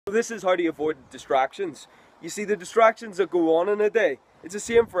This is how to avoid distractions. You see, the distractions that go on in a day, it's the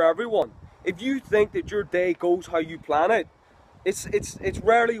same for everyone. If you think that your day goes how you plan it, it's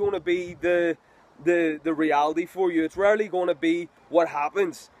rarely going to be the reality for you. It's rarely going to be what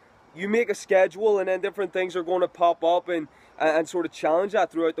happens. You make a schedule and then different things are going to pop up and sort of challenge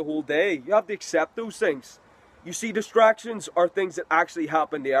that throughout the whole day. You have to accept those things. You see, distractions are things that actually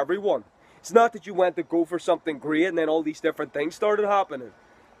happen to everyone. It's not that you went to go for something great and then all these different things started happening.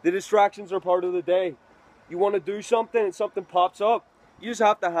 The distractions are part of the day. You want to do something and something pops up. You just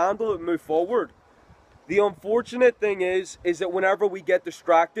have to handle it and move forward. The unfortunate thing is that whenever we get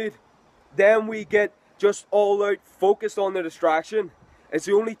distracted, then we get just all out focused on the distraction. It's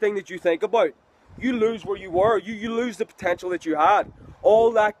the only thing that you think about. You lose where you were. You lose the potential that you had.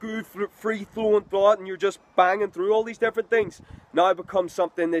 All that good free-flowing thought, and you're just banging through all these different things. Now it becomes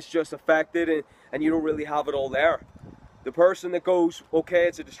something that's just affected and you don't really have it all there. The person that goes, okay,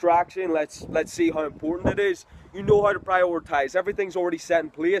 it's a distraction, let's see how important it is. You know how to prioritize. Everything's already set in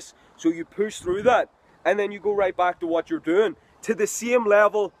place. So you push through that. And then you go right back to what you're doing. To the same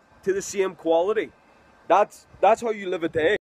level, to the same quality. That's how you live a day.